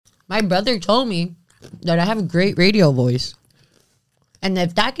My brother told me that I have a great radio voice. And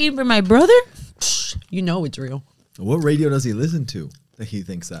if that came from my brother, you know it's real. What radio does he listen to that he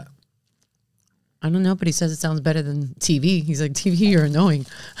thinks that? I don't know, but he says it sounds better than TV. He's like, TV, you're annoying.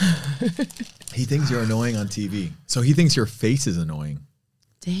 He thinks you're annoying on TV. So he thinks your face is annoying.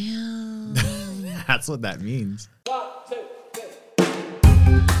 Damn. That's what that means.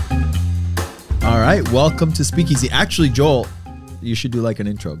 All right, welcome to Speakeasy. Actually, Joel, you should do like an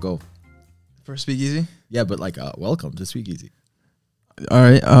intro. Go. For Speakeasy? Yeah, but like welcome to Speakeasy. All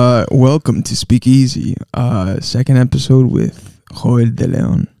right, welcome to Speakeasy. Second episode with Joel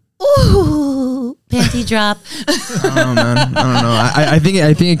DeLeón. Ooh, panty drop. I don't know, man. I don't know. I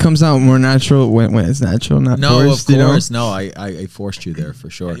think it comes out more natural when it's natural, not forced. No, of course. No, I forced you there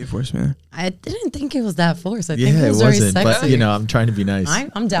for sure. Yeah, you forced me there. I didn't think it was that forced. I Yeah, think it was very wasn't. sexy. But, I'm trying to be nice.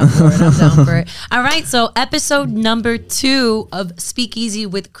 I'm down for it. I'm down for it. All right, so episode number 2 of Speakeasy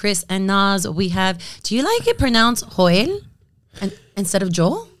with Chris and Naz. We have, do you like it pronounced Joel instead of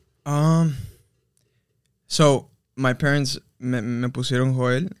Joel? So my parents me pusieron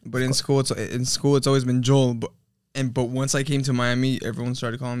Joel, but in school it's always been Joel. But once I came to Miami, everyone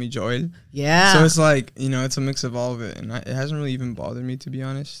started calling me Joel. Yeah. So it's like, it's a mix of all of it, and it hasn't really even bothered me, to be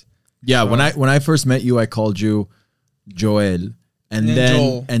honest. Yeah, so, when I first met you, I called you Joel, and then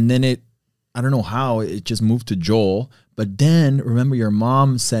Joel. And then I don't know how it just moved to Joel. But then remember, your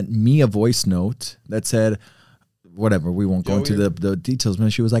mom sent me a voice note that said, whatever, we won't go into the details,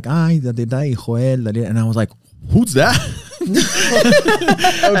 but she was like, "Ay, Joel," and I was like, "Who's that?" And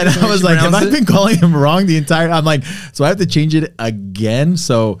I was like, "Have I been calling him wrong the entire?" I'm like, so I have to change it again.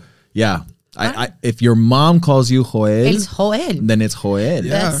 So yeah. I if your mom calls you Joel, it's Joel. Then it's Joel.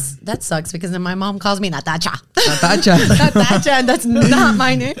 Yeah. That sucks because then my mom calls me Natasha, and that's not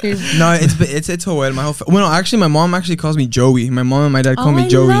my name. No, it's Joel. Actually, my mom actually calls me Joey. My mom and my dad call me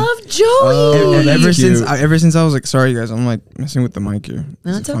Joey. I love Joey. And ever since I was like, sorry guys, I'm like messing with the mic here.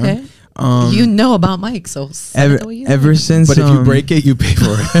 No, it's okay. You know about Mike, so ever since. But if you break it, you pay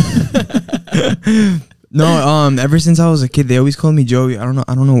for it. No, ever since I was a kid, they always called me Joey. I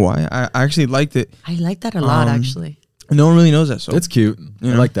don't know why. I actually liked it. I like that a lot, actually. No one really knows that, so it's cute. I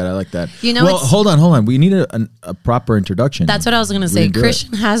like that. Well, hold on. We need a proper introduction. That's what I was gonna say.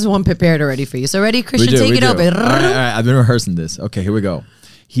 Christian has one prepared already for you. So ready, Christian? Take it over. All right, I've been rehearsing this. Okay, here we go.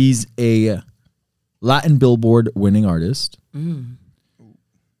 He's a Latin Billboard winning artist.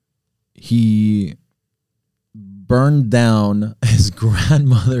 He burned down his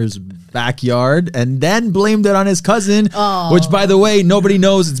grandmother's backyard and then blamed it on his cousin, which, by the way, nobody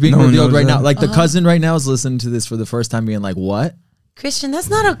knows. It's being revealed right now. Like the cousin right now is listening to this for the first time, being like, "What?" Christian, that's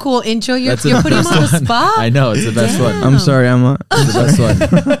not a cool intro. You're putting him on the spot. I know, it's the best one. I'm sorry, Emma. It's the best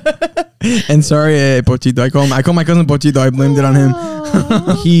one. And sorry, Pochito. I call my cousin Pochito. I blamed it on him.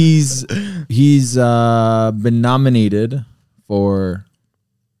 He's been nominated for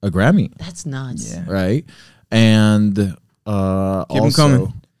a Grammy. That's nuts. Yeah. Right? And Keep also, him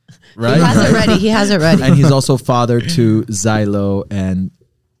coming. Right? He has it ready. And he's also father to Xylo and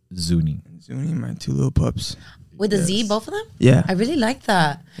Zuni. Zuni, my 2 little pups. With a Z, both of them? Yeah. I really like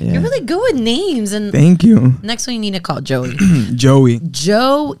that. Yeah. You're really good with names. And thank you. Next one you need to call Joey. Joey.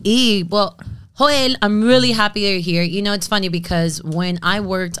 Well, Joel, I'm really happy you're here. It's funny because when I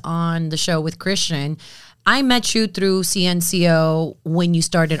worked on the show with Christian, I met you through CNCO when you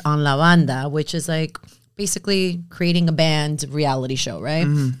started on La Banda, which is like basically creating a band reality show, right?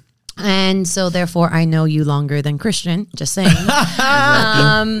 Mm-hmm. And so therefore I know you longer than Christian, just saying.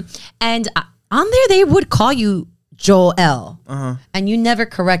 And on there they would call you Joel, and you never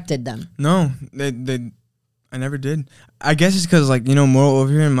corrected them. No, I never did. I guess it's because more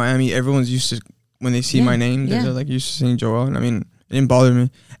over here in Miami, everyone's used to, when they see my name, they're like used to saying Joel. And I mean, it didn't bother me.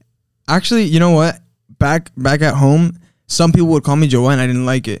 Actually, you know what? Back at home, some people would call me Joel, and I didn't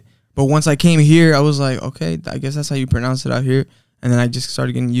like it. But once I came here, I was like, okay, I guess that's how you pronounce it out here. And then I just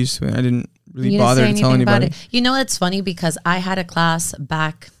started getting used to it. I didn't really bother to tell anybody. It's funny because I had a class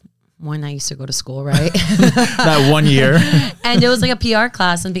back when I used to go to school, right? That 1 year. And it was like a PR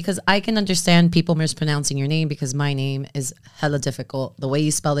class. And because I can understand people mispronouncing your name because my name is hella difficult. The way you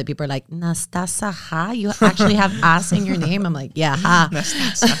spell it, people are like, Nastasa, ha? You actually have ass in your name? I'm like, yeah, ha.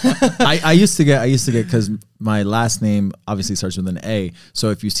 I used to get, because my last name obviously starts with an A. So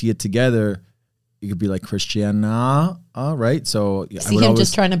if you see it together, you could be like Christiana, right? So See him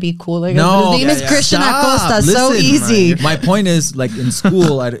just trying to be cool. Like, No. his name is Christian Acosta. So Listen, easy. My point is, like in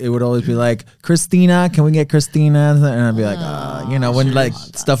school, it would always be like, Christina, can we get Christina? And I'd be like, you know, when like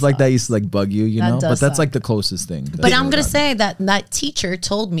stuff like that used to like bug you, you know. But that's like the closest thing. But I'm gonna say that teacher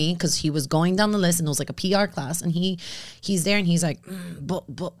told me, because he was going down the list and it was like a PR class, and he's there and he's like,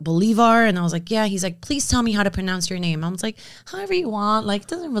 Bolivar, and I was like, yeah. He's like, please tell me how to pronounce your name. I was like, however you want. Like,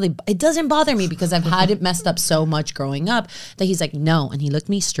 it doesn't bother me because I've had it messed up so much growing up that he's like, no. And he looked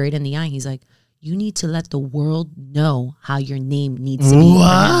me straight in the eye. He's like, you need to let the world know how your name needs to be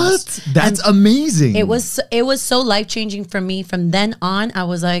pronounced. That's amazing. It was so life-changing for me. From then on, I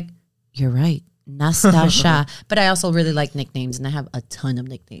was like, you're right, Nastasha. But I also really like nicknames, and I have a ton of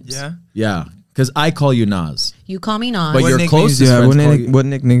nicknames. Yeah, because I call you Nas. You call me Nas. But your closest friends what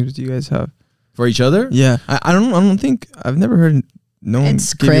nicknames do you guys have for each other? Yeah, I don't think I've never heard. No,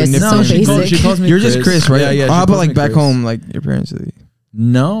 it's Chris. No, she calls me. You're just Chris, right? Yeah. How about like back home, like your parents?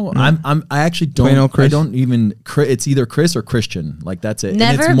 No, I actually don't. Chris? I don't even. It's either Chris or Christian. Like that's it.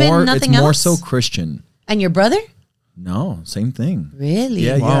 Never and it's been more, nothing it's more else? so Christian. And your brother? No, same thing. Really?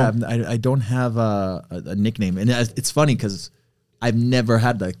 Yeah, Wow. yeah. I don't have a nickname, and it's funny because I've never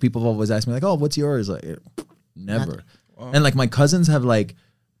had that. Like, people have always asked me like, "Oh, what's yours?" Like, never. Wow. And like my cousins have like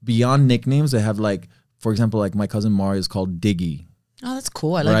beyond nicknames. They have like, for example, like my cousin Mario is called Diggy. Oh, that's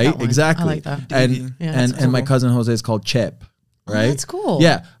cool. I like that one. Exactly. I like that. And my cousin Jose is called Chep. Right? Oh, that's cool.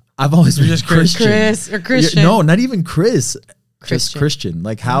 Yeah. I've always been just Christian. Chris or Christian. No, not even Chris. Christian. Just Christian.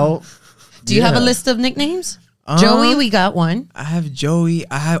 Like how... Do you have a list of nicknames? Joey, we got one. I have Joey.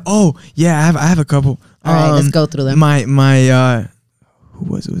 I have a couple. All right, let's go through them. Who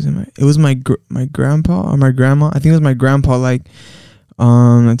was it? It was my grandpa or my grandma. I think it was my grandpa, like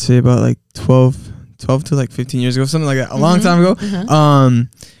I'd say about like 12 to like 15 years ago, something like that, a long time ago.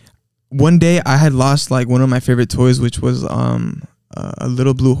 One day I had lost like one of my favorite toys, which was a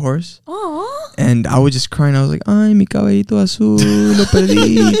little blue horse. Aww. And I was just crying. I was like, ay, mi caballito azul, lo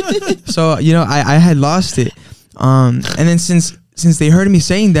perdí. So, you know, I had lost it. And then since they heard me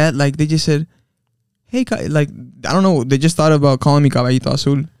saying that, like, they just said, hey, like, I don't know, they just thought about calling me Caballito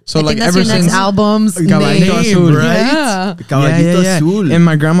Azul. So I like think that's ever your next since album's Caballito name, Azul, right? Yeah. Caballito Azul. And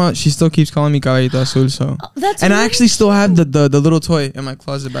my grandma, she still keeps calling me Caballito Azul. So That's and really I actually still have the little toy in my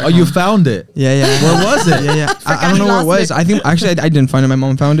closet back Oh, home. you found it? Yeah. Where was it? Yeah. I don't know where it was. I think actually I didn't find it. My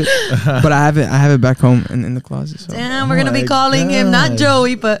mom found it, but I have it back home in the closet. So. Damn, we're gonna be my calling him not God.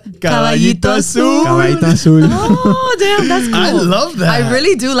 Joey, but Caballito Caballito Azul. Caballito Azul. Oh, damn, that's cool. I love that. I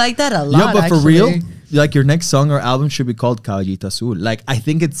really do like that a lot. Yeah, but for actually. real, like your next song or album should be called Caballito Azul. Like I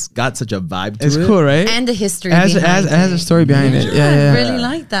think it's got such a vibe to it. It's cool, right? And the history It has behind a story behind it. Yeah. I really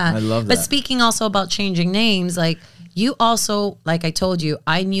like that. I love But that. speaking also about changing names, like you also, like I told you,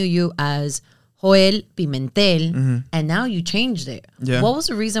 I knew you as Joel Pimentel, and now you changed it. Yeah. What was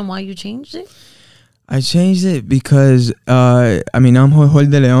the reason why you changed it? I changed it because I'm Joel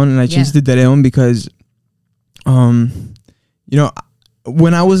DeLeón, and I changed it to DeLeón because you know,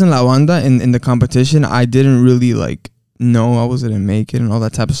 when I was in La Banda in the competition, I didn't really like know I was gonna make it and all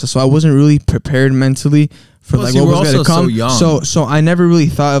that type of stuff. So I wasn't really prepared mentally for like what was gonna come. So young. So I never really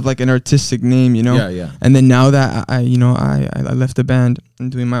thought of like an artistic name, you know. Yeah. And then now that I left the band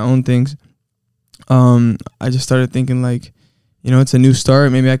and doing my own things, I just started thinking like, you know, it's a new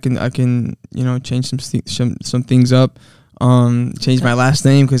start. Maybe I can you know, change some things up. Change my last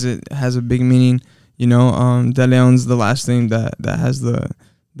name because it has a big meaning. You know, De Leon's the last name that has the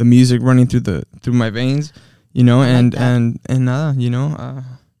music running through my veins. You know, and you know,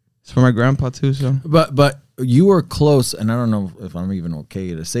 it's for my grandpa too. So, but you were close, and I don't know if I'm even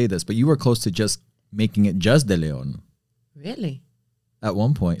okay to say this, but you were close to just making it just De León Really? at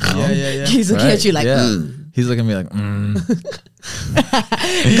one point. No? Yeah. He's looking at you like, He's looking at me like,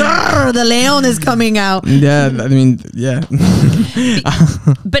 Grrr, the Leon is coming out. Yeah, I mean, yeah.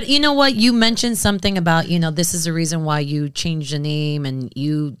 But you know what? You mentioned something about, you know, this is the reason why you changed the name and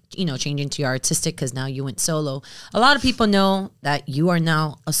you know, changing to your artistic because now you went solo. A lot of people know that you are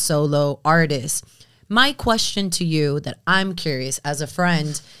now a solo artist. My question to you that I'm curious as a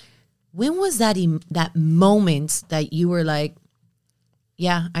friend, when was that moment that you were like,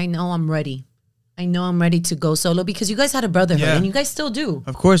 yeah, I know I'm ready. I know I'm ready to go solo, because you guys had a brotherhood and you guys still do.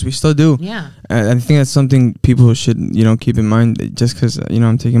 Of course, we still do. Yeah. I think that's something people should, you know, keep in mind. Just because, you know,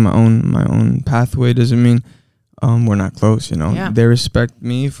 I'm taking my own pathway doesn't mean we're not close, you know. Yeah. They respect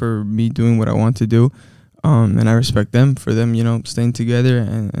me for me doing what I want to do. And I respect them for them, you know, staying together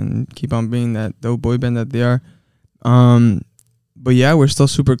and keep on being that dope boy band that they are. But yeah, we're still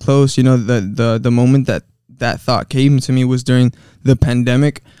super close. You know, the moment that thought came to me was during the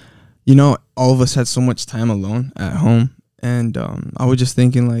pandemic. you know, all of us had so much time alone at home, and I was just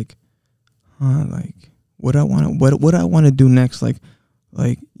thinking like, like what I want to do next, like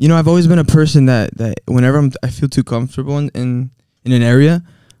you know, I've always been a person that whenever I feel too comfortable in an area,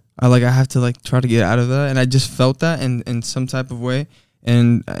 I have to like try to get out of that, and I just felt that in some type of way,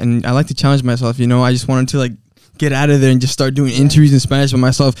 and I like to challenge myself, you know. I just wanted to like get out of there and just start doing interviews in Spanish by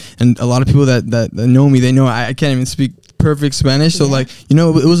myself, and a lot of people that know me, they know I can't even speak perfect Spanish, so like, you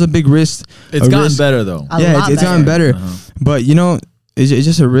know, it was a big risk. It's gotten better though. It's gotten better, but you know, it's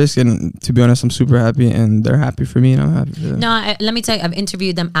just a risk, and to be honest, I'm super happy, and they're happy for me, and I'm happy for them. No, let me tell you, I've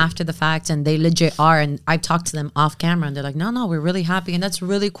interviewed them after the fact, and they legit are, and I've talked to them off camera, and they're like, no, we're really happy, and that's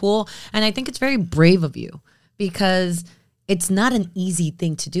really cool, and I think it's very brave of you, because it's not an easy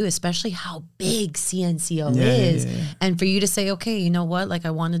thing to do, especially how big CNCO is. Yeah. And for you to say, okay, you know what, like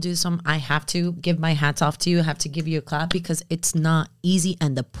I want to do I have to give my hats off to you, I have to give you a clap, because it's not easy,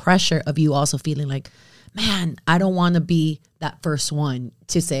 and the pressure of you also feeling like, man, I don't want to be that first one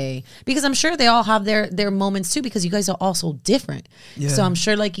to say, because I'm sure they all have their moments too, because you guys are all so different. Yeah. So I'm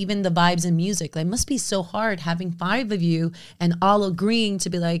sure like even the vibes in music, like must be so hard having 5 of you and all agreeing to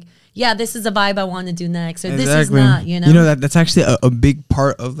be like, yeah, this is a vibe I want to do next, or this is not, you know. You know, that's actually a big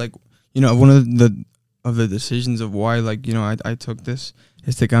part of like, you know, one of the decisions of why, like, you know, I took this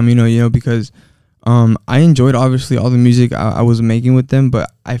Camino, you know, because I enjoyed obviously all the music I was making with them, but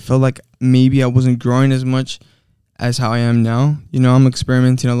I felt like maybe I wasn't growing as much as how I am now. You know, I'm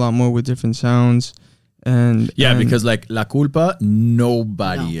experimenting a lot more with different sounds, and because like La Culpa,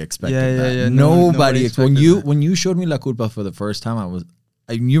 nobody expected that. Yeah. Nobody expected that. When you showed me La Culpa for the first time,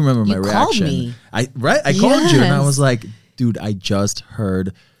 you remember my reaction. Me. I called you, and I was like, dude, I just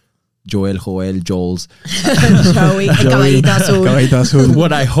heard Joel's Caballito Azul.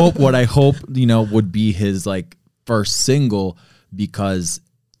 what I hope, you know, would be his like first single, because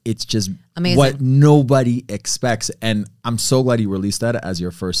it's just amazing, what nobody expects. And I'm so glad you released that as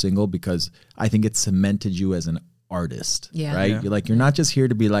your first single, because I think it cemented you as an artist, right? Yeah. You're not just here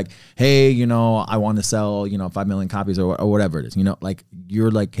to be like, hey, you know, I want to sell, you know, 5 million copies or whatever it is, you know, like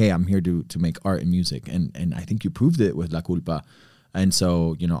you're like, hey, I'm here to make art and music. And I think you proved it with La Culpa. And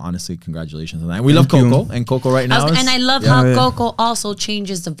so, you know, honestly, congratulations on that. We love Coco, and Coco right now. And I love how Coco also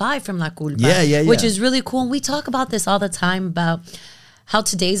changes the vibe from La Culpa. Yeah. Which is really cool. And we talk about this all the time, about how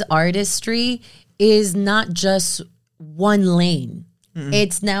today's artistry is not just one lane. Mm-hmm.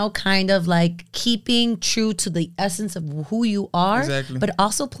 It's now kind of like keeping true to the essence of who you are, but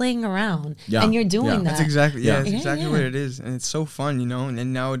also playing around. Yeah. And you're doing that. That's exactly, that's exactly what it is. And it's so fun, you know.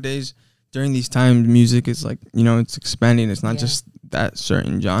 And nowadays, during these times, music is like, you know, it's expanding. It's not just that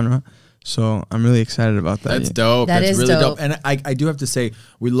certain genre. So I'm really excited about that. That's dope. That's really dope. And I do have to say,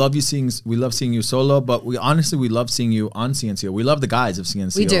 we love seeing you solo, but we love seeing you on CNCO. We love the guys of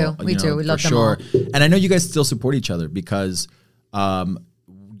CNCO. We do. We love them all. And I know you guys still support each other, because I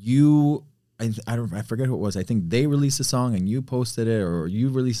forget who it was. I think they released a song and you posted it, or you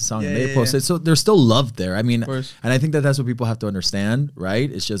released a song and they posted it. So there's still love there. I mean, and I think that's what people have to understand,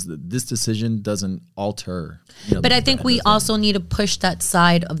 right? It's just that this decision doesn't alter. You know, but I think we also need to push that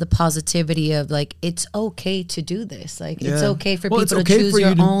side of the positivity of like, it's okay to do this. Like, it's okay for people to choose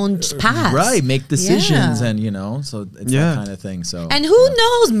your own path. Right. Make decisions and, you know, so it's that kind of thing. So, and who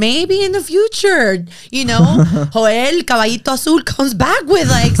knows, maybe in the future, you know, Joel Caballito Azul comes back with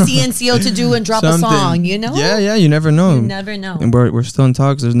like CNCO to do and drop a song, you know? Yeah, you never know. And we're still in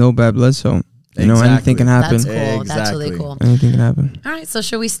talks. There's no bad blood, so you know, anything can happen. That's cool. That's really cool. Anything can happen. All right, so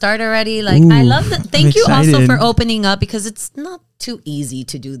should we start already? Like, I love that. Thank you also for opening up, because it's not too easy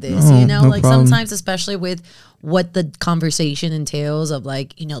to do this, you know? Like problem. Sometimes, especially with what the conversation entails of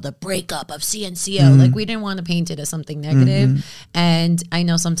like, you know, the breakup of CNCO, like we didn't want to paint it as something negative. And I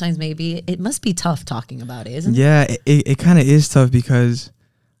know sometimes maybe it must be tough talking about it, isn't it? Yeah, it kind of is tough, because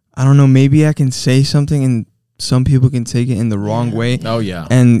I don't know, maybe I can say something and some people can take it in the wrong way. Oh, yeah.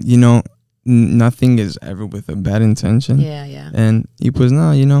 And, you know, nothing is ever with a bad intention. Yeah. And you put,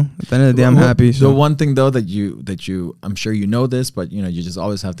 no, you know, at the end of the day, I'm happy. So. The one thing though that you, I'm sure you know this, but you know, you just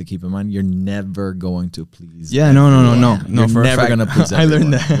always have to keep in mind, you're never going to please. Yeah, no. You're never going to please everyone. I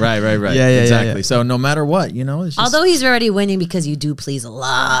learned that. Right. Yeah, exactly. Yeah. So no matter what, you know, it's just, although he's already winning, because you do please a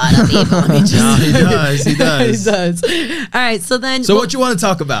lot of people. He does. He does. All right. So what you want to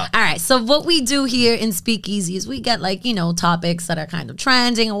talk about? All right. So what we do here in Speakeasy is we get like, you know, topics that are kind of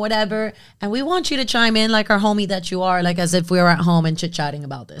trending or whatever. And we want you to chime in like our homie that you are, like as if we were at home and chit-chatting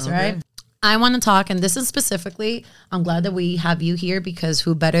about this, right? I want to talk, and this is specifically, I'm glad that we have you here because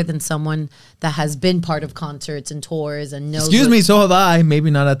who better than someone that has been part of concerts and tours and knows. Excuse me, so have I. Maybe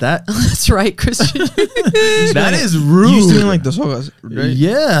not at that. That's right, Christian. That is rude. You doing like the sogas, right?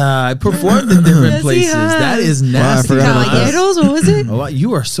 Yeah, I performed in different places. That is nasty. Caballeros, what was it? Oh,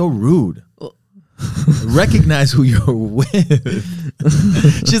 you are so rude. Recognize who you're with.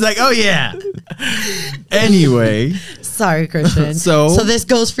 She's like, oh yeah. Anyway. Sorry, Christian. So this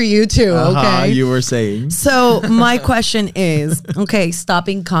goes for you too, okay? You were saying. So my question is, okay,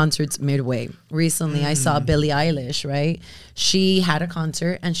 stopping concerts midway. Recently, I saw Billie Eilish, right? She had a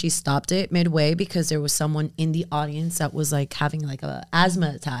concert and she stopped it midway because there was someone in the audience that was like having like a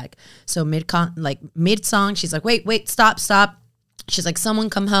asthma attack. So mid song, she's like, wait, stop. She's like,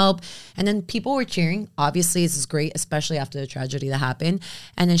 someone come help. And then people were cheering. Obviously, this is great, especially after the tragedy that happened.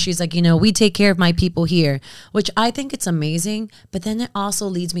 And then she's like, we take care of my people here, which I think it's amazing. But then it also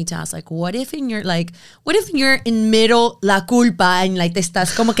leads me to ask, like, what if you're in middle la culpa and like te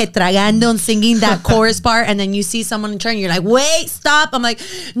estás como que tragando and singing that chorus part, and then you see someone in turn, you're like, wait, stop. I'm like,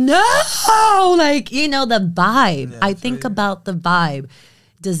 no, like, the vibe. Yeah, I think about the vibe.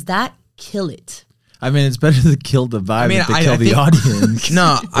 Does that kill it? I mean, it's better to kill the vibe than to kill the audience.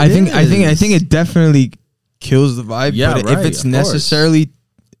 No, I think it definitely kills the vibe. Yeah, but right, if it's necessarily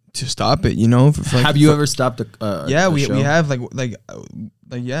to stop it, have you ever stopped a yeah, we show? have like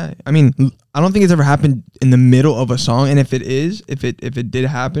yeah. I mean, I don't think it's ever happened in the middle of a song, and if it did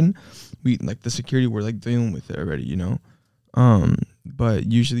happen, we like the security were like dealing with it already, But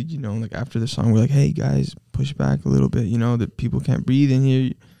usually, like after the song, we're like, hey guys, push back a little bit, that people can't breathe in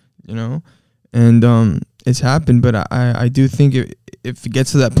here, And it's happened, but I do think if it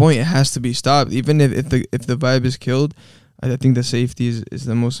gets to that point, it has to be stopped. Even if the vibe is killed, I think the safety is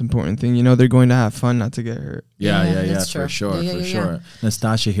the most important thing. They're going to have fun, not to get hurt. Yeah, for sure, for sure.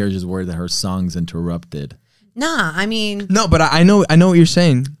 Nastasha here is just worried that her song's interrupted. Nah, I mean, no, but I know what you're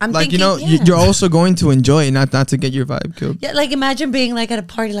saying. I'm like, thinking, you're also going to enjoy it, not to get your vibe killed. Yeah, like imagine being like at a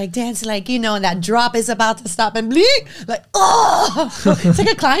party, like dancing, like and that drop is about to stop, and bleep, like it's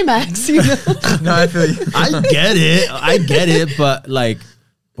like a climax. No, I feel you. I get it, but like,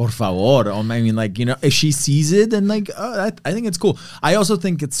 por favor. I mean, like if she sees it, then like, I think it's cool. I also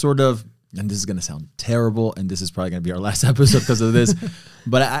think it's sort of. And this is going to sound terrible, and this is probably going to be our last episode because of this.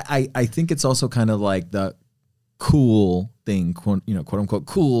 But I think it's also kind of like the cool thing, quote unquote,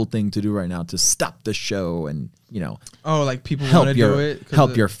 cool thing to do right now to stop the show and like people want to do it,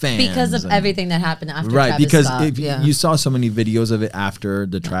 help your fans because of everything that happened after. Right, Travis because stopped, if you saw so many videos of it after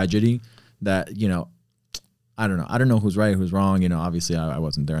the tragedy that I don't know who's right, who's wrong. Obviously I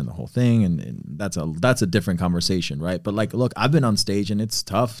wasn't there in the whole thing, and that's a different conversation, right? But like, look, I've been on stage and it's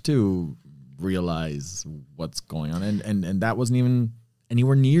tough to realize what's going on, and that wasn't even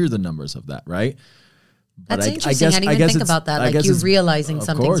anywhere near the numbers of that, right? But that's interesting. I didn't even think about that. Like you realizing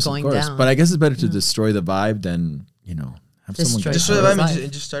something's going down. But I guess it's better to destroy the vibe than have someone destroy the vibe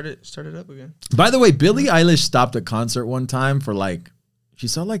and just start it up again. By the way, Billie Eilish stopped a concert one time for like she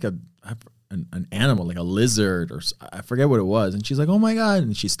saw like an animal, like a lizard or I forget what it was, and she's like, oh my god,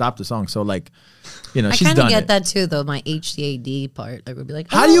 and she stopped the song. So like she's done it. I kind of get that too, though. My HCAD part, like would be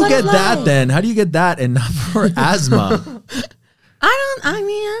like, how do you get that then? How do you get that and not for asthma? I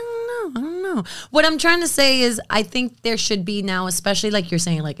don't know. What I'm trying to say is I think there should be now, especially like you're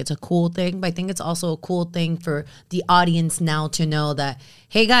saying, like it's a cool thing, but I think it's also a cool thing for the audience now to know that,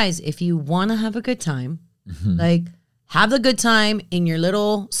 hey guys, if you want to have a good time, like have a good time in your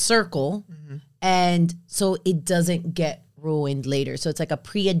little circle, and so it doesn't get ruined later. So it's like a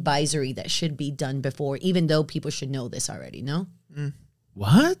pre-advisory that should be done before, even though people should know this already, no?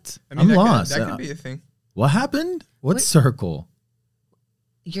 What? I'm lost. That could be a thing. What happened? What circle?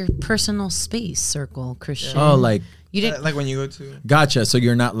 Your personal space circle, Christian. Oh, like you didn't like when you go to. Gotcha. So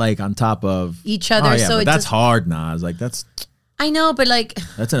you're not like on top of each other. Oh, yeah, so that's hard, Nas. Like that's. I know, but like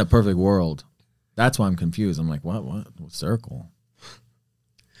that's in a perfect world. That's why I'm confused. I'm like, what circle?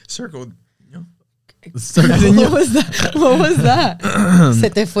 Circle. What was that? Se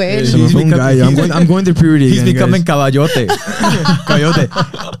te fue. I'm going through puberty. He's becoming Caballito. Caballote.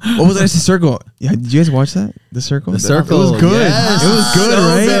 What was that? Circle. Yeah, did you guys watch that? The Circle. The Circle. It was good. Yes. It was good, so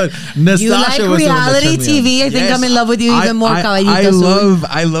right? Good. You like reality TV? I think I'm in love with you even more, Caballito.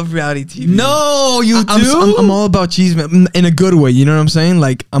 I love reality TV. No, you do. I'm all about cheese, man, in a good way. You know what I'm saying?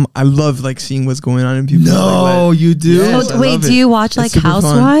 Like I love like seeing what's going on in people's lives. No, you do. Yes, wait, do you watch like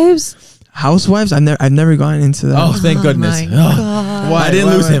Housewives? Housewives? I've never gotten into that. Oh, thank goodness. Why? I didn't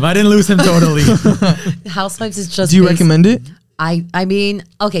lose him. I didn't lose him totally. Housewives is just. Do you recommend it? I mean,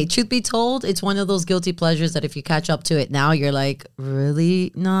 okay, truth be told, it's one of those guilty pleasures that if you catch up to it now, you're like,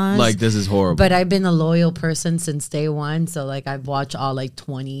 really, Nas? Like, this is horrible. But I've been a loyal person since day one. So, like, I've watched all, like,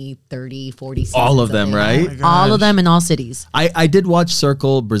 20, 30, 40 seasons. All of them, right? Oh all of them in all cities. I did watch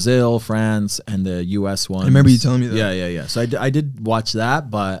Circle, Brazil, France, and the US one. I remember you telling me that. Yeah. So I did watch that,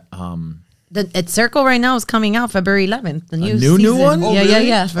 but... It's Circle right now is coming out February 11th. The new new season. one? Oh, Yeah,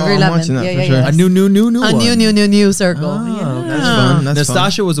 really? February I'm 11th. watching that Yeah, for yeah, sure. yeah. A new A one. new Circle. Oh, That's fun. That's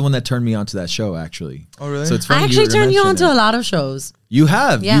Nastasha was the one that turned me onto that show, actually. Oh, really? So it's funny I actually turned you on mention to it. a lot of shows. You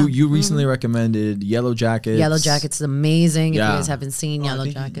have. Yeah. You recently recommended Yellow Jackets. Yellow Jackets is amazing. Yeah. If you guys haven't seen Yellow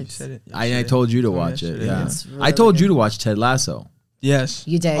I think you Jackets. said it I yesterday. told you to Oh, watch it. yesterday, Yeah. It's really I told good. you to watch Ted Lasso. Yes.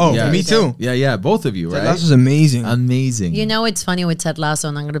 You did. Oh, Yeah. me You too. did. Yeah, both of you, right? That was amazing. Amazing. You know, it's funny with Ted Lasso,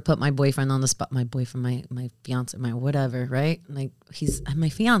 and I'm going to put my boyfriend on the spot. My boyfriend, my fiance, my whatever, right? Like, he's my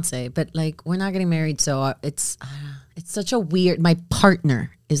fiance, but like, we're not getting married. So it's such a weird, my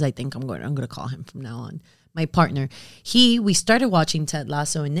partner is, I think I'm going to call him from now on. My partner, we started watching Ted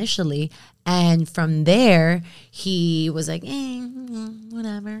Lasso initially, and from there he was like,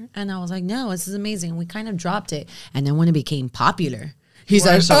 whatever, and I was like, no, this is amazing. And we kind of dropped it, and then when it became popular, he's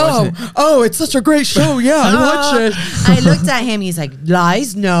Well, I like, started watching it. Oh, it's such a great show. Yeah, I watch it. I looked at him. He's like,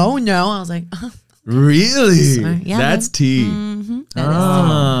 lies? No. I was like, Really? Sorry. Yeah, That's man. tea. that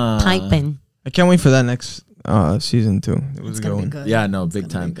Ah. is piping. I can't wait for that next season too. It was It's a good gonna be one. good. Yeah, no, It's big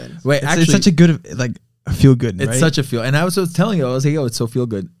gonna time. be good. Wait, It's, actually, it's such a good like a feel good. it's right? such a feel. And I was telling you, I was like, yo, it's so feel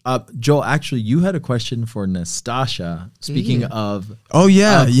good. Joel, actually, you had a question for Nastasha. Speaking you? of, Oh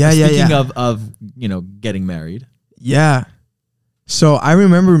yeah, yeah. Speaking of getting married. Yeah. So I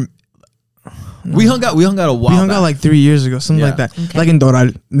remember We hung out a while. we hung out like 3 years ago, something Yeah. like that. Okay. Like in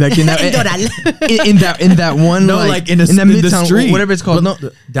Doral, like in that in that one, No, like in the midtown, street, whatever it's called.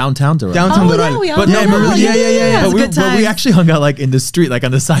 But downtown Doral. Downtown Oh, Doral. yeah, we all But know. remember, Yeah, yeah. it's But good we times. actually hung out like in the street, like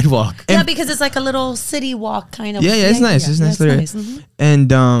on the sidewalk. Yeah, because it's like a little city walk kind of. Yeah, it's nice. It's nice there. Mhm.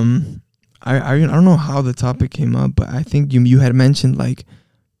 And I don't know how the topic came up, but I think you had mentioned like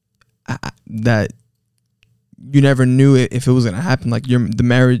that you never knew if it was gonna happen. Like the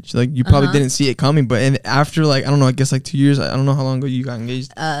marriage, like you probably didn't see it coming. But and after like I don't know, I guess like 2 years. I don't know how long ago you got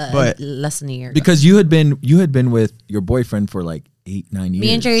engaged. But less than a year. Because you had been with your boyfriend for like 8-9 years.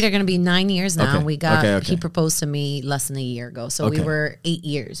 Me and Jade are going to be 9 years now. Okay. We got Okay. he proposed to me less than a year ago, so we Okay. were 8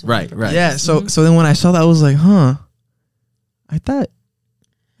 years. when Right, he proposed. right. yeah, so then when I saw that, I was like, huh. I thought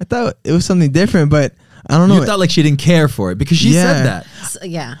it was something different, but I don't know. You thought like she didn't care for it because she said that. So,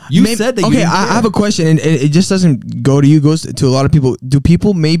 yeah. You Maybe- said that. Okay, you didn't I care. have a question, and it just doesn't go to you. It goes to a lot of people. Do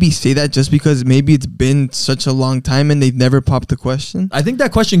people maybe say that just because maybe it's been such a long time and they've never popped the question? I think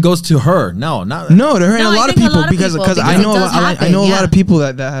that question goes to her. No, not No, to her and No, a I lot of think a people lot of because people, I because know it a does lot, I happen, know a lot yeah. of people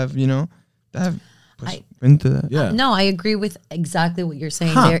that have been to that. Yeah. No, I agree with exactly what you're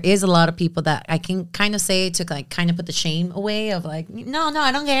saying. Huh. There is a lot of people that I can kind of say to like kind of put the shame away of like, no,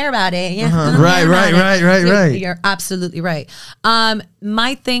 I don't care about it. Yeah, I don't Right, care about right, it. right, You're- right. You're absolutely right.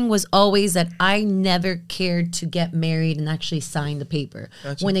 My thing was always that I never cared to get married and actually sign the paper.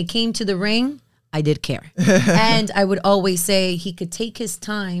 Gotcha. When it came to the ring, I did care. And I would always say he could take his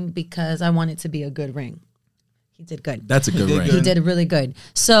time because I want it to be a good ring. He did good. That's a good did ring. good. He did really good.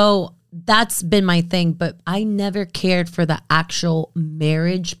 So that's been my thing, but I never cared for the actual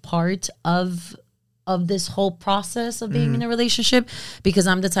marriage part of this whole process of being in a relationship because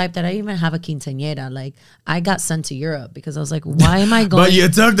I'm the type that I even have a quinceañera. Like I got sent to Europe because I was like, why am I going? But you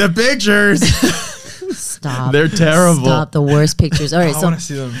took the pictures. Stop. They're terrible. Stop the worst pictures. All right, I so want to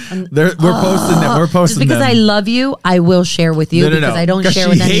see them. We're posting them. We're posting just because them. I love you, I will share with you because I don't 'Cause share she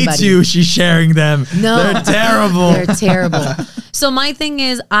with hates anybody. you. She's sharing them. No. They're terrible. They're terrible. So my thing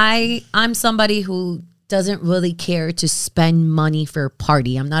is I'm somebody who doesn't really care to spend money for a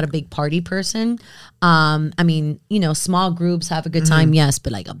party. I'm not a big party person. I mean, small groups have a good time, yes,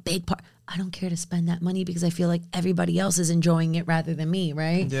 but like a big party, I don't care to spend that money because I feel like everybody else is enjoying it rather than me,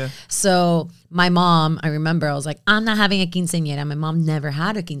 right? Yeah. So my mom, I remember I was like, I'm not having a quinceañera. My mom never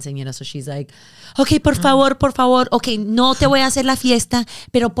had a quinceañera. So she's like, okay, por favor. Okay, no te voy a hacer la fiesta,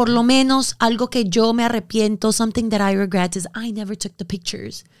 pero por lo menos algo que yo me arrepiento, something that I regret is I never took the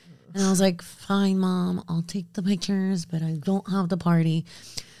pictures. And I was like, fine, Mom, I'll take the pictures, but I don't have the party.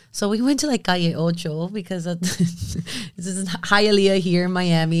 So we went to like Calle Ocho because this is Hialeah here in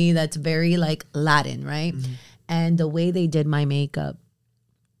Miami that's very like Latin, right? Mm-hmm. And the way they did my makeup,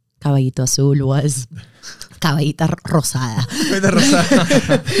 Caballito Azul was Caballita Rosada.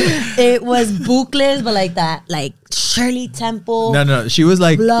 It was bucles, but like that, like Shirley Temple. No. She was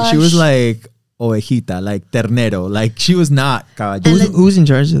like Blush. ovejita, like ternero. Like she was not caballito. Who's in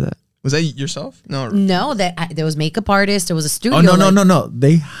charge of that? Was that yourself? No, there was makeup artists. There was a studio. Oh no.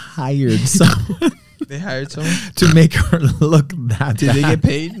 They hired someone. They hired someone to make her look that. Did they get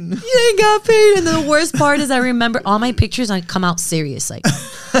paid? They got paid, and the worst part is I remember all my pictures. I come out serious, like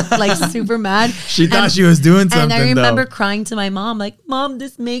super mad. She thought she was doing something. And I remember crying to my mom, like, "Mom,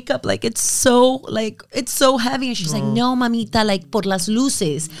 this makeup, like, it's so heavy." And she's like, "No, mamita, like por las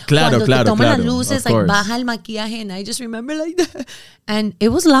luces. Claro, Cuando claro, te toman claro. las luces, Of like course. baja el maquillaje." And I just remember like that, and it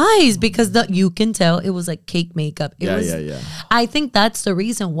was lies because you can tell it was like cake makeup. It was, yeah. I think that's the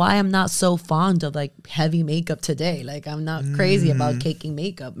reason why I'm not so fond of like heavy makeup today. Like I'm not crazy about caking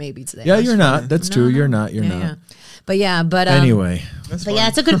makeup maybe today. Yeah, you're not. That's true. You're not. You're not. Yeah. But Anyway, yeah,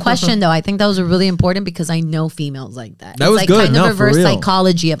 it's a good question though. I think that was really important because I know females like that. That it's was like good. kind of No, for reverse real.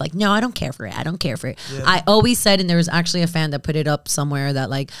 psychology of like, no, I don't care for it. I don't care for it. Yeah. I always said, and there was actually a fan that put it up somewhere that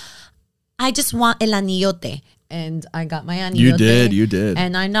like, I just want el anillote. And I got my anillote. You did.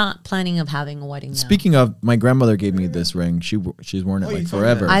 And I'm not planning of having a wedding now. Speaking of, my grandmother gave me this ring. She's worn it like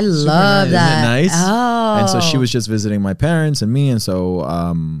forever. I love Isn't that. it nice? Oh. And so she was just visiting my parents and me, and so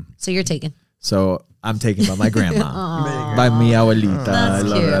So you're taken. so I'm taken by my grandma, by mi abuelita. That's I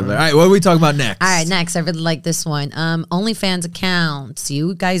love cute. it. All right, what are we talking about next? All right, next. I really like this one. OnlyFans accounts.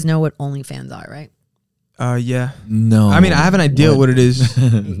 You guys know what OnlyFans are, right? Yeah. No, I mean, I have an idea what it is.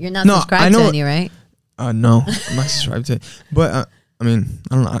 You're not No, I subscribed to know- any, right? No, I'm not subscribed to it. But I mean,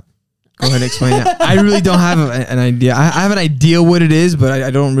 I don't know. Go ahead and explain that. I really don't have an idea. I have an idea what it is, but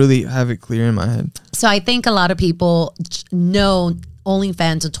I don't really have it clear in my head. So I think a lot of people know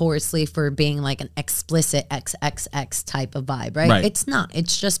OnlyFans notoriously for being like an explicit XXX type of vibe, right? Right. It's not.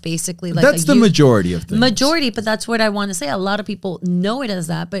 It's just basically like that's the majority of things. majority, but that's what I want to say. A lot of people know it as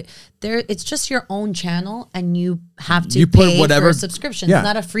that, but it's just your own channel, and you have to You put pay whatever- for a subscription. yeah. It's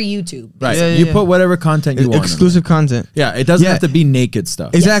not a free YouTube. Right. Yeah, You yeah. put whatever content you want. on Exclusive content. it. Yeah, it doesn't Yeah. have to be naked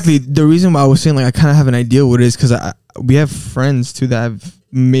stuff. Exactly. The reason why I was saying like I kind of have an idea what it is because we have friends too that have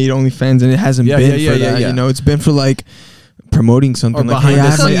made OnlyFans and it hasn't Yeah, been yeah, for yeah, that. yeah. You know, it's been for like promoting something. Or Like, hey, behind I the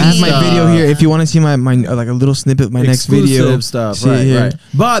have my scenes video stuff. here. If you want to see my like a little snippet of my next video, Exclusive stuff. see it Right, here. right.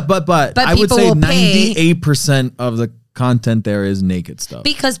 But I would people say will pay- 98% of the content there is naked stuff.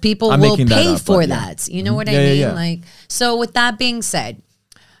 Because people I'm will making that pay up, for but yeah. that. You know what I Yeah, yeah, mean? yeah. Like, so with that being said,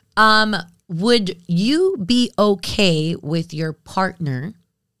 would you be okay with your partner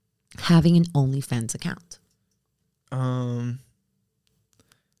having an OnlyFans account?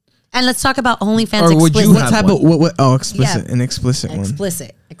 And let's talk about OnlyFans Or would explicit. you What type one. of what? Oh, explicit, Yeah. an explicit one.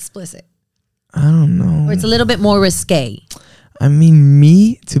 Explicit. I don't know. Or it's a little bit more risque. I mean,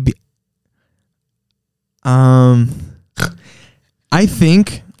 me to be. I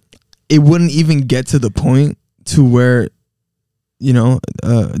think it wouldn't even get to the point to where,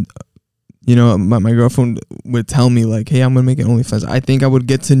 my girlfriend would tell me like, "Hey, I'm gonna make an OnlyFans." I think I would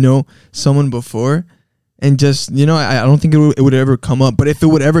get to know someone before, and just I don't think it would ever come up. But if it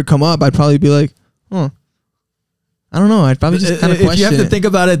would ever come up, I'd probably be like, "Oh, I don't know." I'd probably just kind of If question. you have to think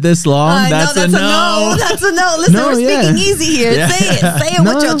about it this long, that's a no. That's a no. Listen, No, we're yeah. speaking easy here. Yeah. Say it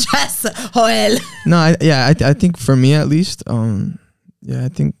No. with your chest, Joel. No, I think for me at least, I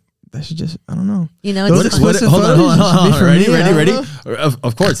think that should just, I don't know. You know, Those it's explicit Hold on. photos should be for me, I don't Ready? know.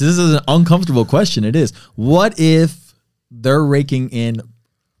 Of course, this is an uncomfortable question. It is. What if they're raking in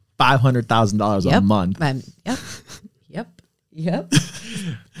 $500,000 a month? Yep.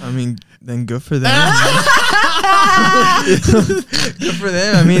 I mean, then good for them. Good for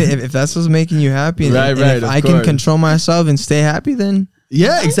them. I mean, if that's what's making you happy, and, Right, and right, if of I can course. control myself and stay happy, then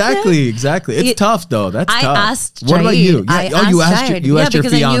Yeah, exactly. It's It- tough though. That's I tough. asked What about Jaid. you? I Yeah, you asked Jaid. your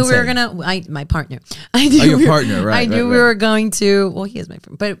because fiance. I knew we were gonna. My partner. I knew your we were- partner, right, I knew right, we right. were going to. Well, he is my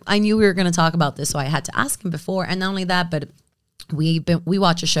friend, but I knew we were going to talk about this, so I had to ask him before. And not only that, but we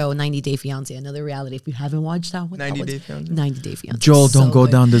watch a show, 90 Day Fiance, another reality. If you haven't watched that one, 90 Day Fiance. 90 Day Fiance. Joel, don't So go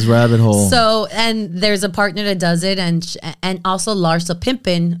good. down this rabbit hole. So, and there's a partner that does it, and also Larsa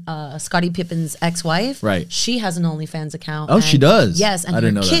Pippen, Scottie Pippen's ex-wife. Right. She has an OnlyFans account. Oh, she and- does? Yes, and I her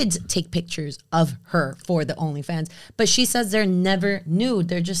didn't know that. kids take pictures of her for the OnlyFans. But she says they're never nude;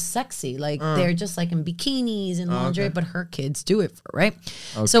 they're just sexy, like they're just like in bikinis and lingerie. okay. But her kids do it for her, right.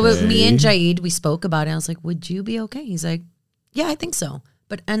 So with me and Jaid, we spoke about it. I was like, "Would you be okay?" He's like, "Yeah, I think so."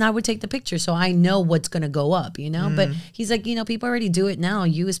 And I would take the picture, so I know what's gonna go up, But he's like, people already do it now.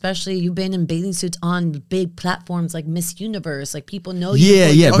 You've been in bathing suits on big platforms like Miss Universe, like people know you. Yeah,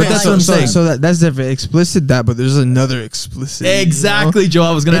 for yeah, your but that's body. what I'm saying. So that's different. Explicit that, but there's another explicit. Exactly, Joel.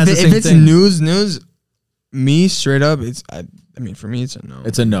 I was gonna ask the If same it's thing. news, me straight up, I mean, for me, it's a no.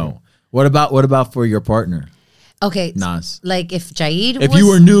 It's a no. What about for your partner, Okay, Nas? like if Jaid, If you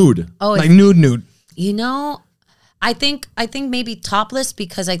were nude, oh, like nude. I think maybe topless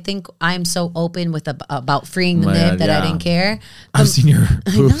because I think I'm so open with about freeing the nip that I didn't care. I've seen your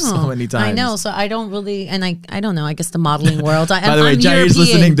boobs so many times. I know, so I don't really, and I don't know. I guess the modeling world. By the way, Jair's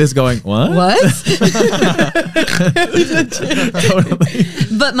listening to this going, what? What? Totally.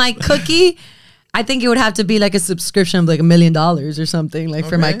 But my cookie, I think it would have to be like a subscription of like $1 million or something, like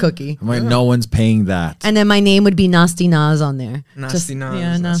for my cookie. Like, no one's paying that. And then my name would be Nasty Nas on there. Nasty Nas.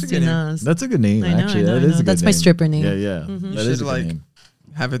 Yeah, Nasty Nas. That's a good name, actually. That is a good That's name. My stripper name. Yeah. You That is should a good name.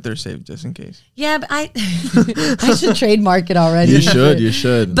 have it there saved just in case. Yeah, but I should trademark it already. You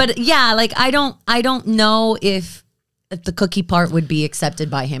should. But yeah, like I don't know if the cookie part would be accepted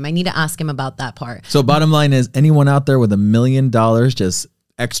by him. I need to ask him about that part. So bottom line is, anyone out there with $1 million just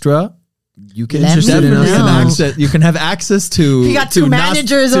extra, you can you can have access to. You got two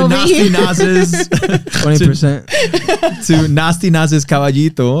managers over Nasty here. Nas's 20%. to Nasty Nas's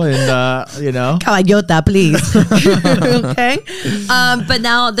Caballito, and you know, Caballota, please. Okay. But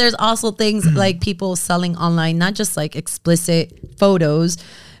now there's also things like people selling online, not just like explicit photos.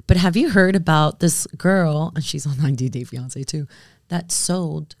 But have you heard about this girl, and she's on 90 Day Fiancé too, that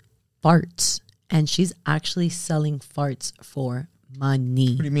sold farts, and she's actually selling farts for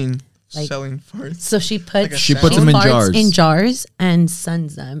money. What do you mean? Like, selling farts? So she puts them in farts jars. in jars and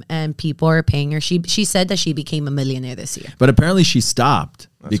sends them, and people are paying her. She said that she became a millionaire this year. But apparently she stopped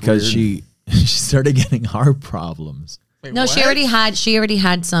because weird. she started getting heart problems. Wait, No, what? she already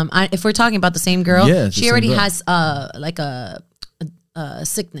had some. If we're talking about the same girl, Yeah, it's the she same already girl. has like a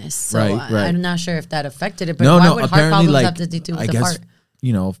sickness. So Right. I'm not sure if that affected it. But No, why no. would heart Apparently, problems like have to do with I the guess fart?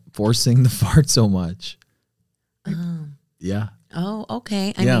 you know, forcing the fart so much. Yeah. Oh,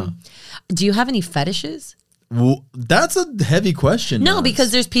 okay. I Yeah. mean, do you have any fetishes? Well, that's a heavy question. No, Naz.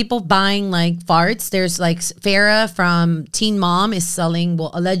 because there's people buying like farts. There's like Farrah from Teen Mom is selling.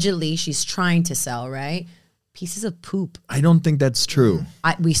 Well, allegedly she's trying to sell, right? Pieces of poop. I don't think that's true.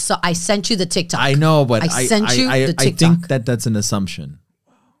 I sent you the TikTok. I know, but I sent you the I TikTok. think that's an assumption.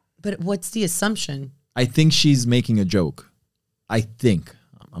 But what's the assumption? I think she's making a joke. I think.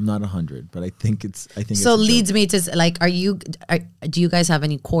 I'm not 100, but I think it's So it's a leads joke. me to like, do you guys have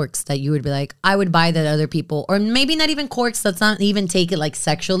any quirks that you would be like, I would buy that other people, or maybe not even quirks, let's not even take it like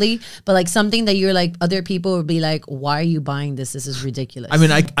sexually, but like something that you're like, other people would be like, why are you buying this? This is ridiculous. I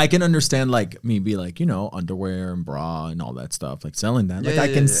mean, I can understand like me be like, you know, underwear and bra and all that stuff, like selling that. Like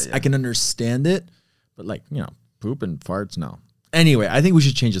I can understand it, but like, you know, poop and farts, no. Anyway, I think we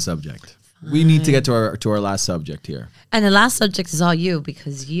should change the subject. We need to get to our last subject here. And the last subject is all you,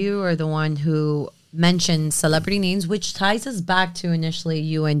 because you are the one who mentioned celebrity names, which ties us back to initially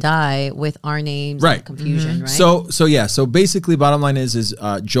you and I with our names Right. and confusion, right? So basically, bottom line is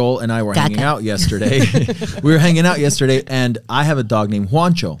Joel and I were hanging out yesterday. We were hanging out yesterday, and I have a dog named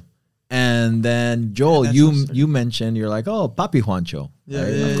Juancho. And then Joel, you mentioned, you're like, oh, Papi Juancho. Yeah,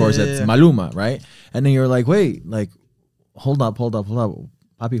 right? yeah, of course, yeah, that's yeah. Maluma, right? And then you're like, wait, like, hold up.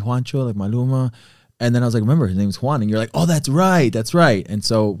 Papi Juancho, like Maluma. And then I was like, remember, his name's Juan. And you're like, oh, that's right. And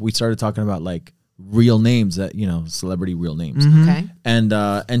so we started talking about like real names that, you know, celebrity real names. Okay. And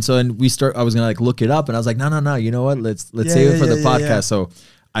I was gonna like look it up, and I was like, no, you know what? Let's save it for the podcast. Yeah. So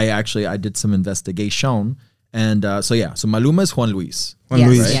I did some investigation, and so Maluma is Juan Luis. Yes,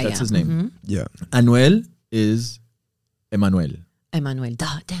 Luis. Right? yeah, That's yeah. his name. Yeah. Anuel is Emmanuel. Emmanuel.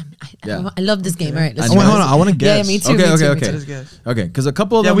 Damn. Yeah. I love this game. All right. Let's Oh, try wait, hold this. on. I want to guess. Yeah, me too. Okay, me okay, too, okay. me too. Just guess. Okay, because a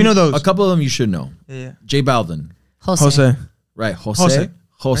couple of them, we know those. A couple of them you should know. Yeah. J Balvin, Jose. right? Jose.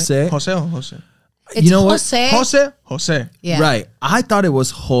 Jose. Right? Jose or Jose? It's You know what? Jose. Yeah. Right. I thought it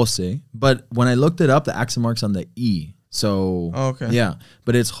was Jose, but when I looked it up, the accent mark's on the E. So Oh, okay. yeah,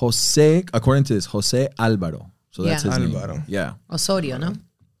 but it's Jose. According to this, Jose Alvaro. So that's Yeah. his Alvaro. name. Yeah. Osorio, no?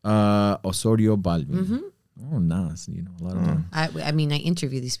 Osorio Balvin. Oh, nice. You know a lot of them. I mean, I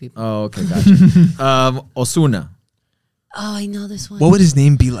interview these people. Oh, okay, gotcha. Osuna. Oh, I know this one. What would his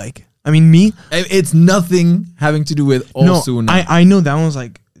name be like? I mean, me? It's nothing having to do with Osuna. No, I know that one's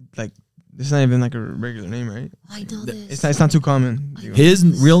like it's not even like a regular name, right? I know this. It's not too common. His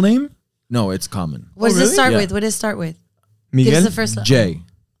real name? No, it's common. What does really? it start Yeah. with? What does it start with? Miguel? Give us the first letter. J.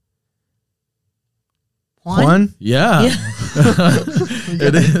 Juan? Yeah.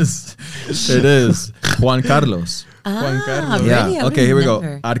 It is. It is. Juan Carlos. Juan Carlos. Yeah. Really? I Okay, here we go.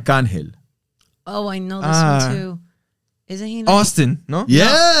 remember. Arcángel. Oh, I know this Ah. one too. Isn't he? Like, Austin, no?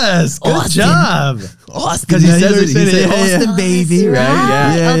 Yes. Good Austin. job. Austin. Because he Yeah, says already it. He said said yeah, yeah. Austin, baby. Right?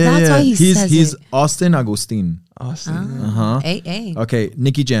 Yeah. Yeah, Oh, yeah, that's yeah. why he says He's it. Austin Agustin. Austin. Uh-huh. Hey. Okay,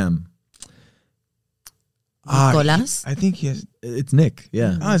 Nicky Jam. Nicolas? I think he has. It's Nick.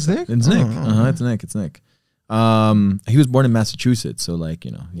 Yeah. Oh, it's Nick? It's Nick. Oh. It's Nick. It's Nick. He was born in Massachusetts, so like,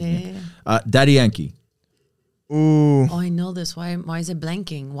 you know. Yeah. Daddy Yankee. Ooh. Oh, I know this. Why is it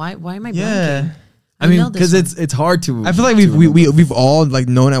blanking? Why am I Yeah. blanking? I mean, because it's hard to. I feel like we've all like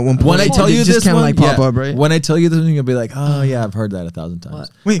known at one point. When I tell you this kind of one, like pop up, right? When I tell you this one, you'll be like, oh yeah, I've heard that 1,000 times. What?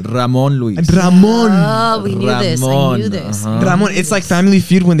 Wait, Ramon Luis. Ramon. Oh, we knew this. I knew this. Ramon. It's like Family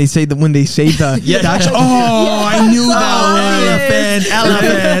Feud when they say the Yeah. that's, oh, I knew that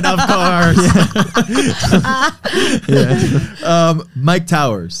Elephant. Of course. Mike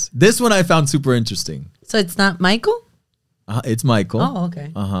Towers. This one I found super interesting. So it's not Michael? It's Michael. Oh,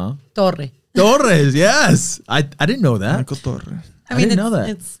 okay. Torres. Yes, I didn't know that. Michael Torres. I didn't know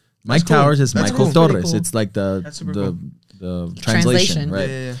that. Mike Towers is That's Michael cool. Torres. Cool. It's like the translation, right?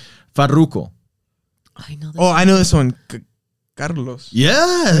 Yeah. Farruko. I know this. Oh, I know this one. Carlos.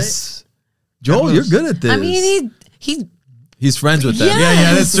 Yes, Joel, Carlos. you're good at this. I mean, he's friends with them. Yes.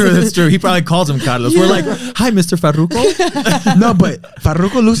 Yeah, that's true. That's true. He probably calls him Carlos. We're like, hi, Mr. Farruko. No, but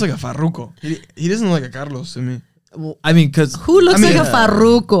Farruko looks like a Farruko. He doesn't look like a Carlos to me. I mean, because who looks like a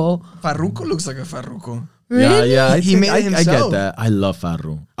Farruko? Farruko looks like a Farruko. Really? yeah, He made it I himself. get that. I love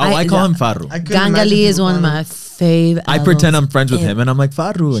Farru. I call him Farru. Gangali is one of my favorite. I pretend I'm friends with him, and I'm like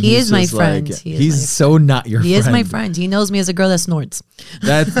Farru. And He he's is my just friend. Like, He is he's my so not your He friend. is my friend. He knows me as a girl that snorts.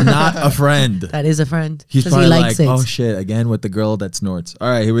 That's not a friend. That is a friend. He's 'Cause probably he likes like, it. oh shit, again with the girl that snorts. All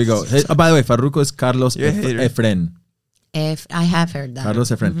right, here we go. Hey, by the way, Farruko is Carlos You're a hater. Efren. If I have heard that. Carlos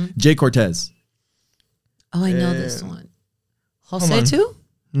Efren. Jay Cortez. Oh, I know this one. Hold Jose on. too?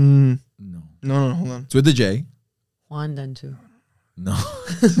 No. No, hold on. It's with the J. Juan then too. No.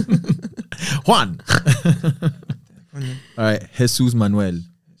 Juan. All right, Jesus Manuel.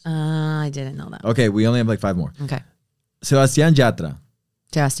 I didn't know that. Okay, we only have like 5 more. Okay. Sebastián Yatra.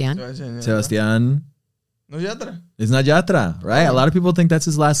 Sebastian. Sebastián. No, Yatra. It's not Yatra, right? A lot of people think that's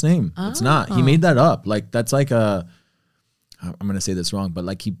his last name. It's not. He made that up. Like that's like a. I'm gonna say this wrong, but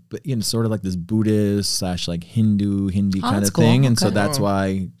like he, sort of like this Buddhist / like Hindi kind of cool. thing, and so Okay. that's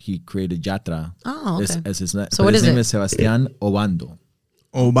why he created Yatra Oh, okay. as his name. So what his is name it? is Sebastián Obando.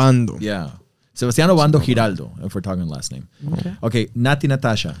 Obando. Yeah, Sebastián Obando Giraldo. If we're talking last name. Okay, Nati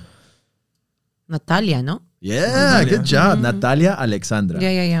Natasha. Natalia, no? Yeah, good job, Natalia Alexandra.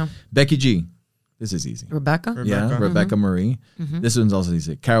 Yeah. Becky G. This is easy. Rebecca? Yeah, Rebecca Marie. This one's also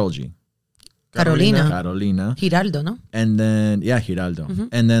easy. Carol G. Carolina. Giraldo, no? And then, Giraldo.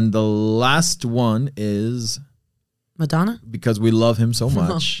 And then the last one is, Madonna? because we love him so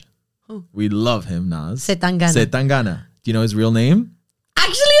much. We love him, Nas. Setangana. Setangana. Do you know his real name?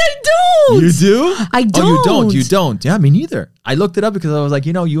 Actually, I don't. You do? I don't. Oh, you don't. Yeah, me neither. I looked it up because I was like,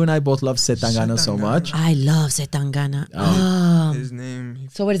 you and I both love Setangana so much. I love Setangana. Oh. His name.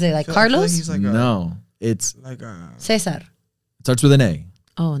 So what is it, like I feel like Carlos? he's like No, it's, like a Cesar. it starts with an A.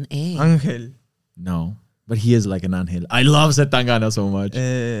 Oh, an A. Angel. No, but he is like an angel. I love Setangana so much.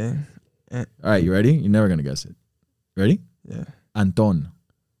 All right, you ready? You're never going to guess it. Ready? Yeah. Anton.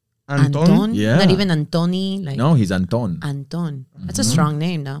 Anton. Yeah. Not even Antoni. Like No, he's Anton. Anton. That's a strong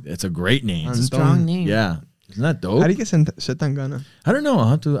name, though. It's a great name. Anton. Strong name. Yeah. Isn't that dope? How do you get Setangana? I don't know.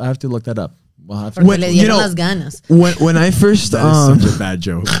 I have to look that up. We'll have to. Porque When- le you dieron know- las ganas. When I first That is such a bad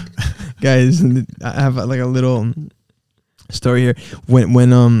joke. guys, I have like a little story here.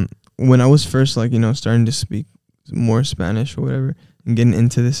 When I was first starting to speak more Spanish or whatever and getting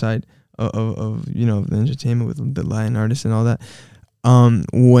into the side of the entertainment with the Latin artists and all that,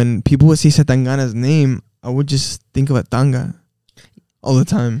 when people would see Setangana's name, I would just think of a tanga all the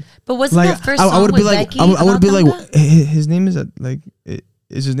time. But wasn't that first song I would with be like, Becky I would be about like, tanga? his name is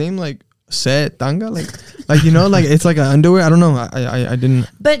is his name like Set Tanga, like it's like an underwear. I don't know. I didn't.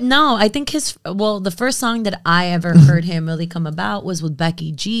 But no, I think the first song that I ever heard him really come about was with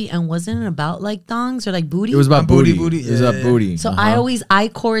Becky G, and wasn't it about like thongs or like booty? It was about Booty, booty. booty. It was about Yeah. booty. So I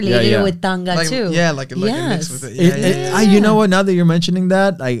correlated Yeah. it with tanga too. Yeah, like Yes. mixed with it. You know what? Now that you're mentioning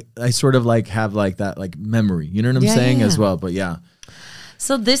that, I sort of like have like that like memory. You know what I'm Yeah, saying yeah. as well. But yeah.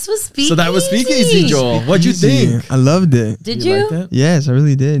 So this was Speakeasy. So that was Speakeasy, Joel. What'd you think? I loved it. Did You you? liked it? Yes, I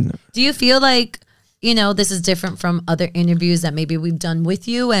really did. Do you feel like, this is different from other interviews that maybe we've done with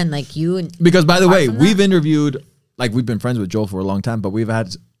you and like you and Because by the way, from we've interviewed, like we've been friends with Joel for a long time, but we've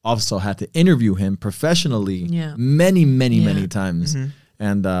also had to interview him professionally many times.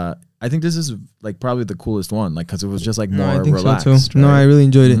 And I think this is like probably the coolest one, like because it was just like more I think relaxed. so too. No, right? I really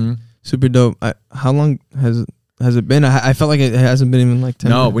enjoyed it. Super dope. How long has it been? I felt like it hasn't been even like 10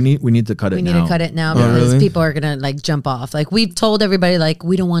 No, minutes. we need to cut it we now. need to cut it now Oh, because really? people are gonna like jump off. Like we've told everybody like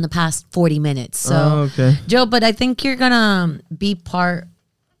we don't want to pass 40 minutes. So Oh, okay. Joe, but I think you're gonna be part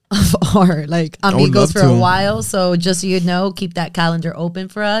of our like would amigos love for a to. while. So just so you know, keep that calendar open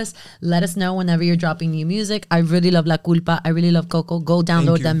for us. Let us know whenever you're dropping new music. I really love La Culpa. I really love Coco. Go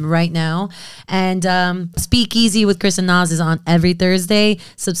download them right now. And Speakeasy with Chris and Nas is on every Thursday.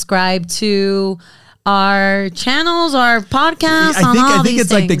 Subscribe to our channels, our podcasts. I think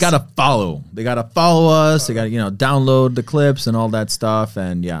it's like they gotta follow. They gotta follow us. They gotta download the clips and all that stuff.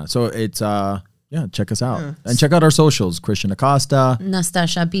 And yeah, so it's check us out and check out our socials. Christian Acosta,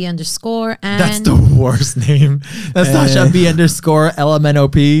 Nastasha B _ and that's the worst name. Nastasha B _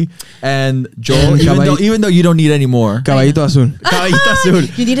 LMNOP and Joel. Even though you don't need any more. Caballito Azul. Caballito Azul.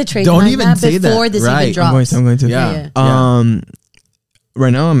 You need to trade Don't even say before that. this Right. even drops. I'm going to. Yeah.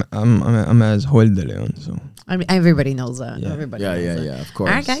 Right now I'm as JOEL DELEÓN. So I mean, everybody knows that. Yeah. Everybody knows that. Yeah. Of course.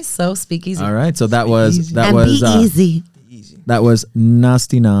 All right, guys. So Speakeasy. All right. So that was Be easy. that was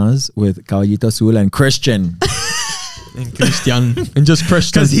Nasty Nas with Caballito Azul and Christian. and Christian and just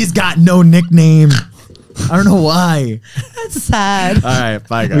Christian Because he's got no nickname. I don't know why. That's sad. All right.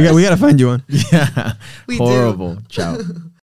 Bye, guys. we gotta find you one. Yeah. We do. Horrible. Ciao.